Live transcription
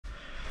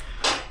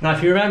Now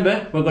if you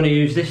remember, we're going to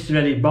use this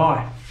threaded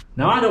bar.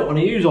 Now I don't want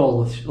to use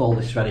all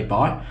this threaded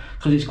bar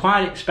because it's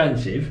quite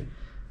expensive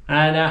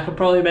and I could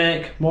probably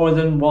make more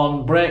than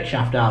one brake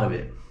shaft out of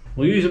it.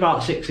 We'll use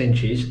about 6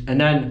 inches and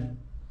then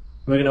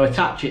we're going to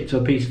attach it to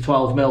a piece of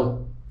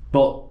 12mm.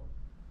 But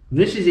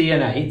this is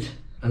EN8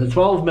 and the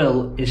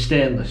 12mm is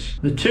stainless.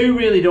 The two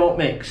really don't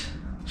mix.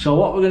 So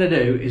what we're going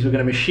to do is we're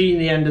going to machine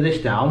the end of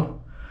this down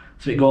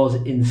so it goes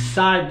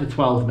inside the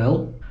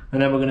 12mm,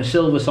 and then we're going to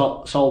silver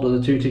solder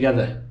the two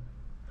together,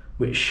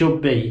 which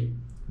should be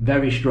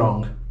very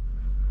strong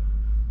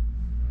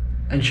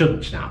and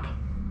shouldn't snap.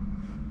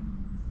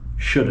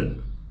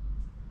 Shouldn't.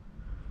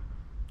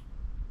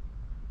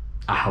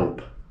 I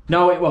hope.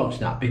 No, it won't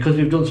snap because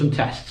we've done some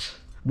tests.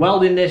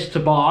 Welding this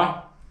to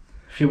bar,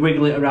 if you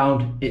wiggle it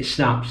around, it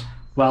snaps.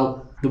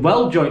 Well, the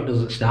weld joint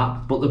doesn't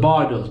snap, but the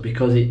bar does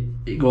because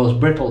it goes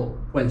brittle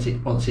once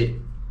it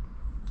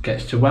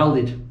gets to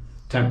welded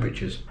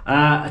temperatures.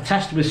 A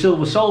test with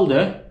silver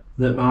solder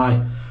that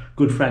my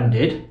good friend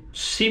did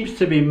seems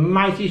to be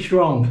mighty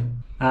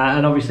strong,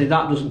 and obviously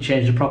that doesn't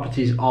change the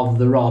properties of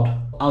the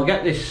rod. I'll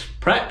get this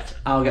prepped,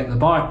 I'll get the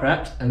bar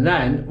prepped, and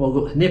then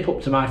we'll nip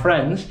up to my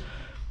friends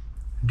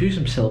and do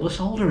some silver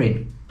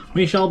soldering.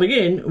 We shall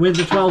begin with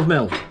the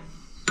 12mm.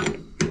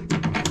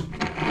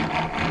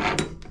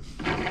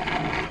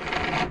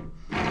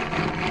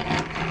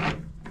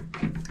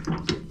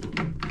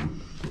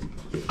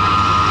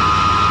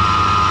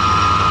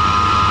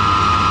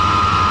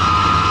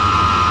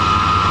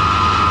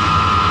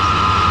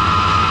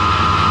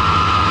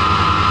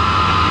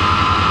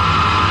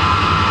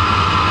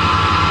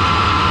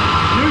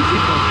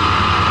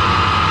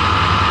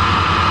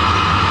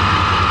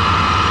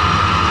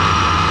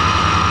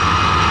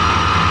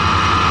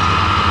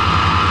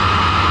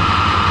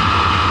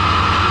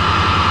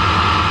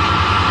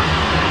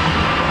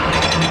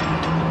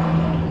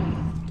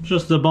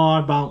 Just the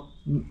bar about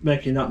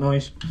making that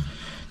noise,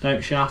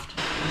 don't shaft.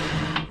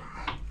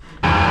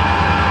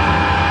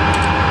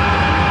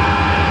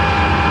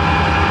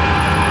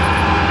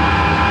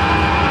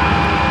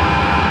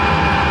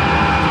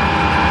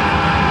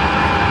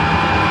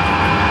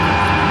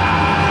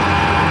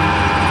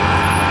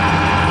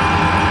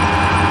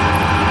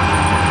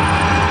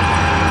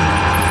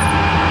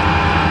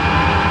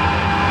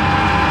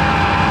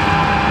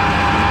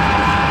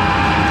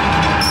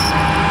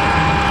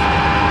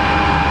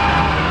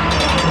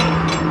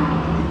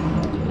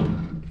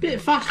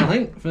 Fast, I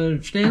think,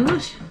 for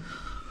stainless.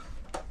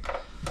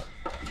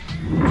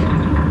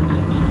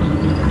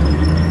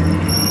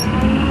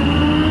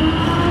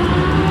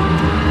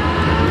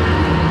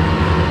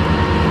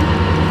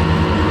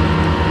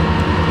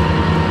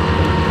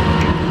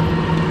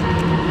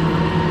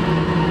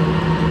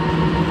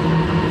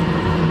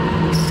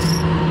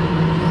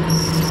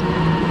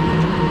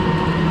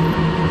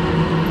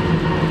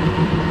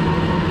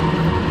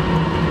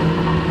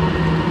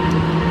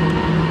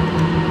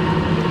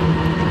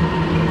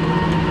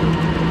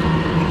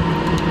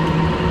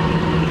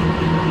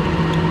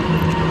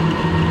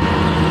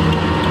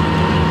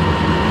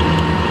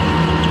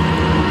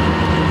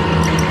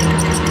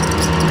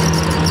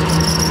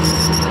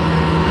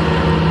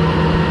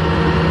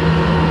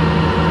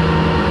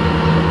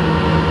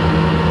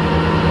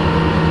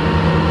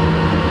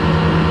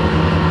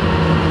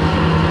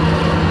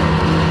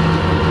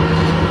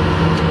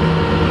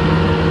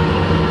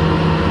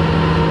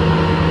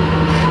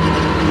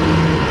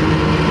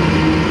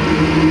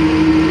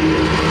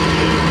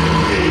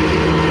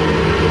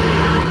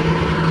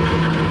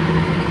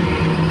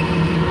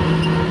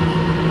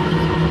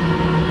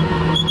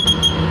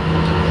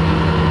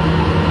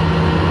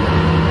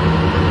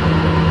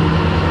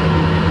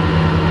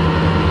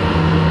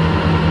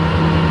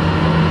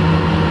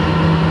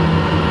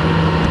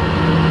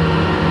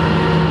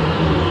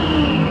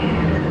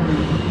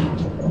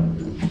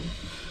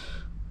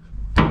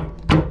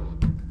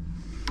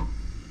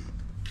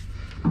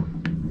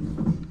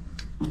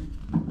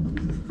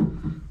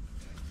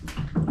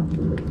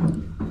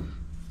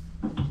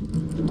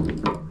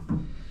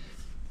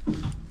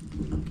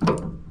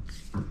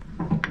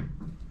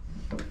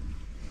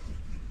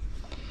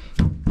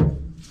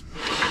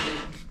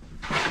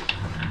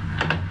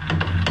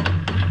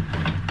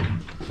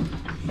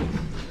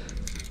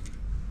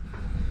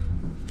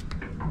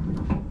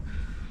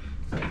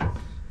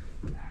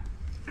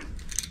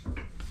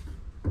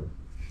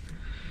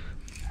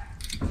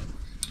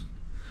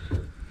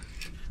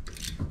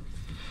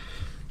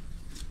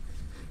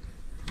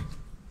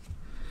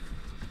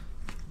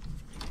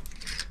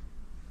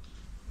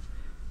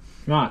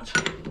 Right,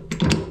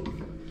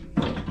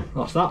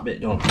 that's that bit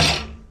done.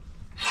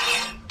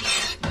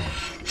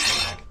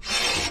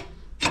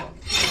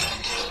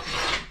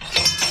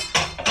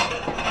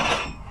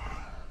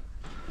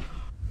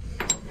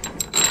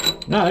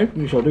 Now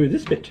we shall do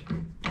this bit.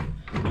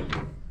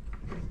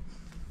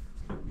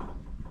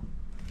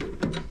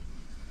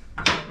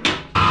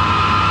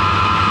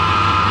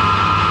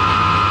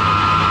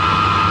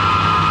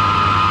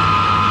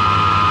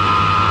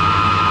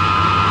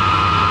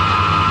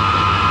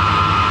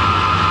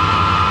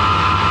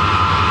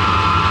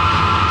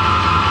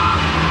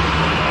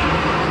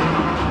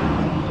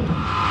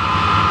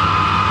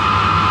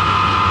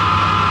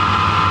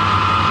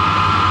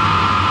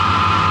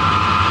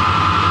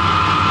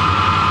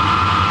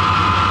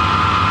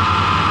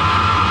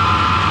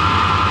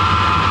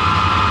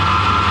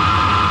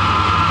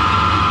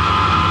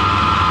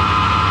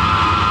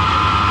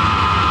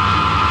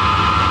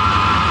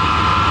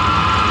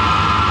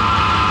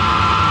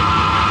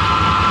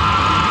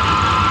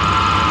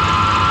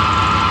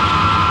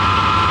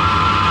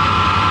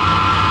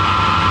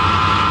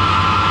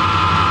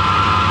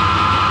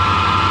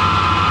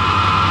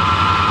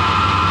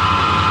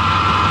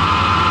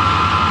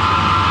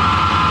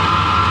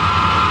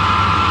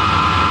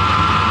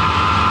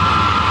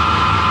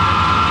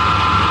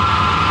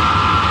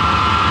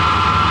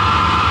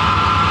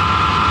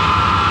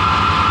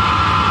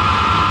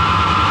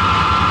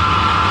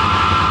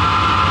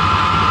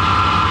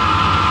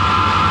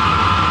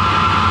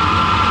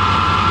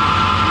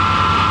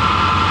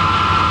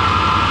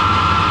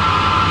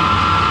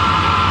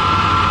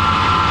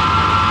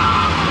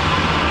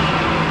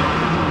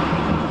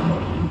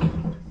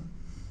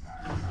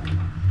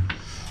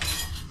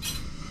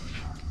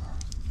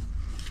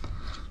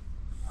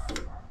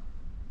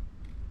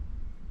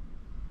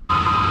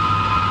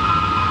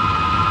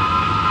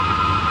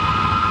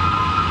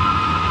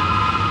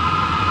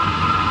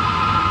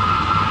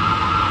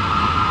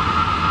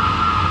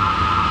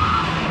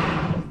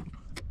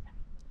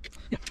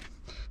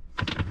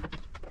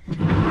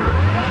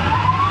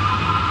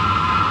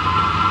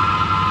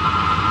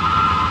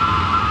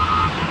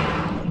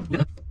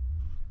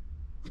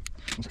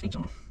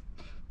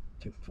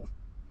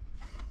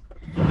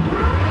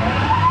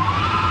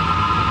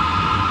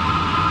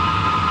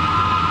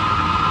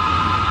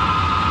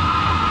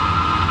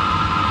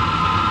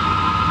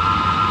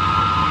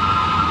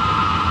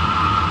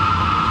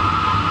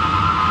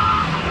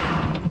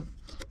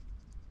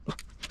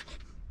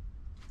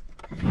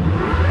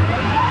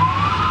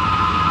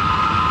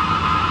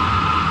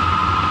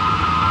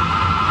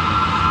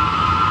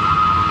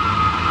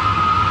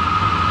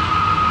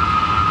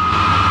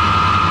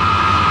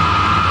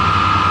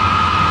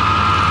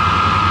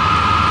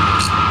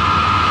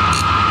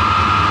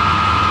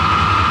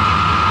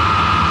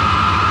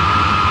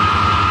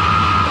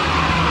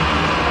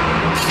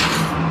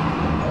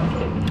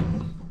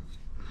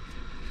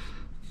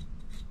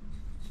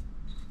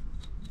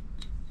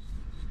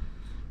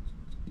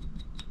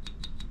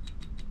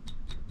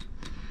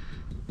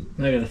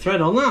 Now get a thread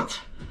on that.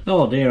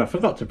 Oh dear, I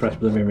forgot to press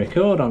blooming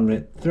record on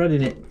it,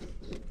 threading it.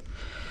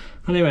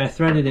 Anyway, I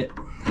threaded it.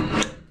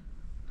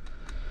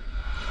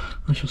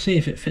 I shall see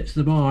if it fits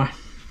the bar.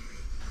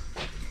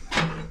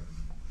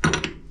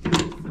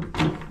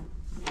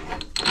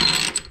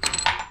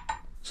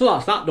 So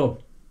that's that done.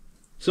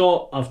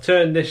 So I've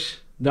turned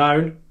this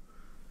down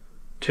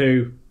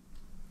to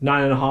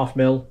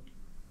 9.5mm,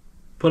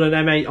 put an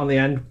M8 on the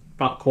end,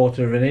 about 1/4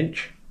 of an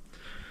inch,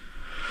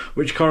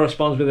 which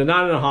corresponds with the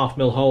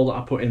 9.5mm hole that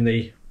I put in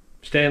the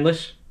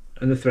stainless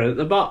and the thread at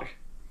the back,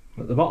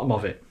 at the bottom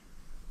of it.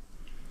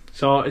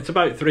 So it's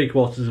about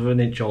 3/4 of an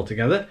inch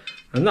altogether,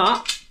 and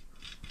that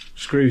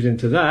screws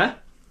into there.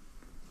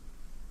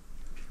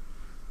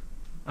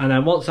 And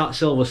then once that's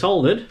silver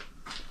soldered,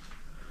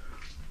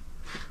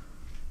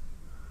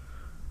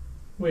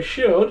 we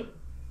should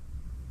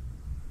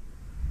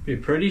be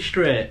pretty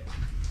straight.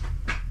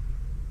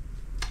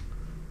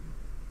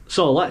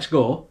 So let's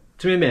go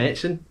to my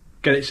mates and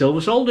get it silver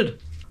soldered.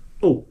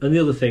 Oh, and the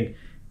other thing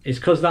is,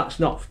 because that's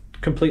not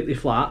completely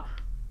flat,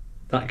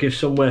 that gives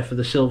some way for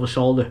the silver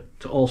solder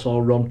to also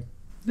run.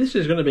 This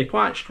is going to be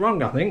quite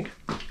strong, I think.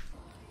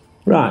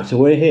 Right, so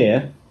we're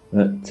here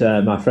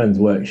at my friend's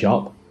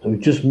workshop. We've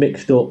just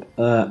mixed up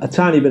a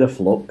tiny bit of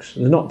flux.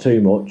 There's not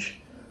too much.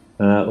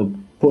 We're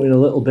putting a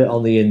little bit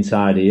on the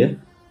inside here,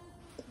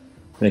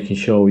 making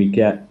sure we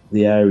get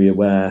the area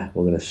where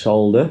we're going to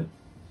solder.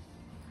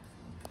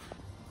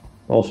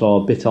 Also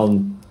a bit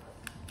on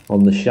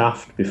the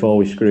shaft before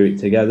we screw it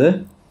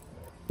together.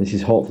 This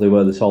is hopefully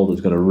where the solder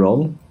is going to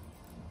run.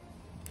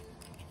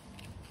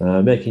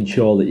 Making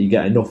sure that you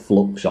get enough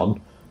flux on.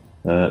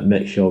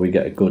 Make sure we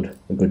get a good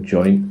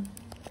joint.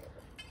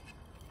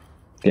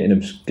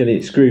 Getting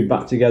it screwed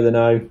back together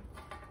now.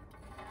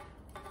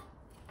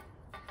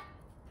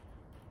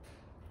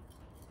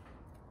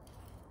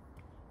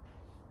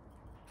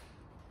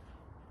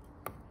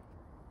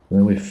 And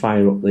then we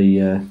fire up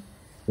the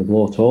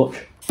blowtorch.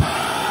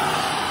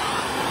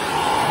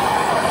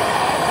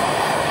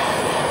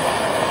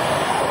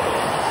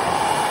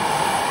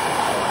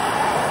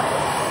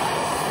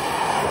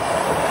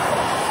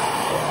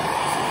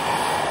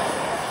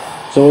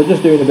 So we're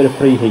just doing a bit of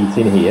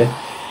preheating here.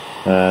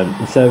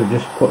 Instead of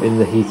just putting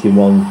the heat in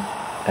one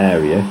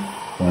area,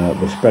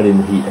 we're spreading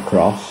the heat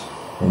across,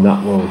 and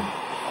that will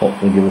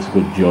hopefully give us a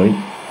good joint.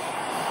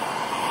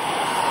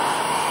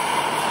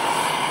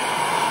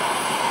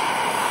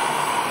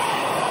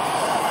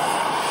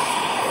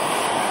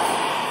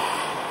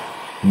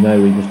 Now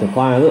we just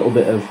apply a little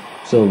bit of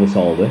silver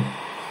solder.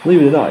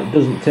 Believe it or not, it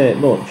doesn't take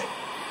much.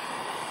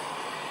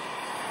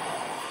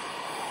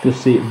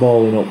 Just see it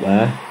balling up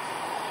there.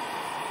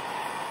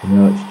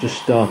 Now it's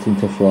just starting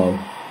to flow.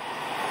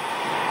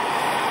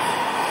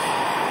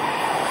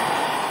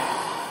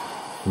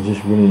 I'm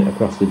just running it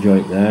across the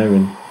joint there,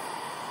 and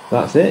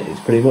that's it. It's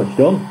pretty much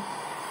done.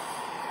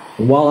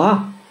 And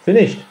voila,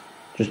 finished.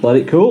 Just let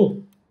it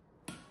cool.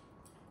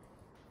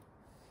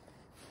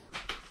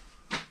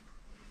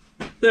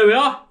 There we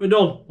are, we're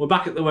done. We're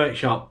back at the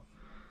workshop.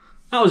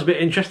 That was a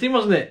bit interesting,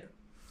 wasn't it?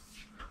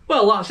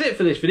 Well, that's it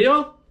for this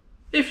video.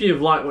 If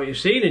you've liked what you've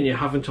seen and you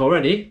haven't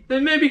already,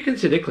 then maybe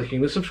consider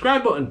clicking the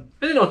subscribe button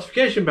and the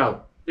notification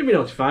bell. You'll be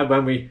notified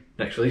when we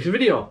next release a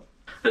video.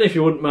 And if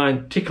you wouldn't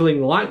mind tickling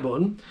the like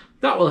button,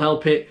 that will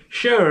help it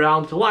share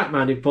around to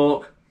like-minded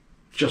folk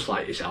just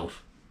like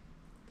yourself.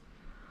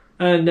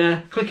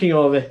 And clicking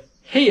over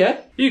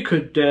here, you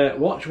could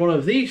watch one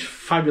of these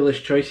fabulous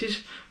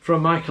choices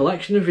from my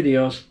collection of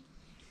videos.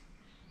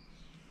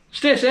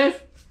 Stay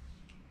safe.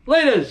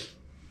 Laters.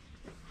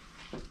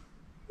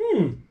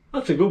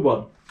 That's a good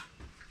one.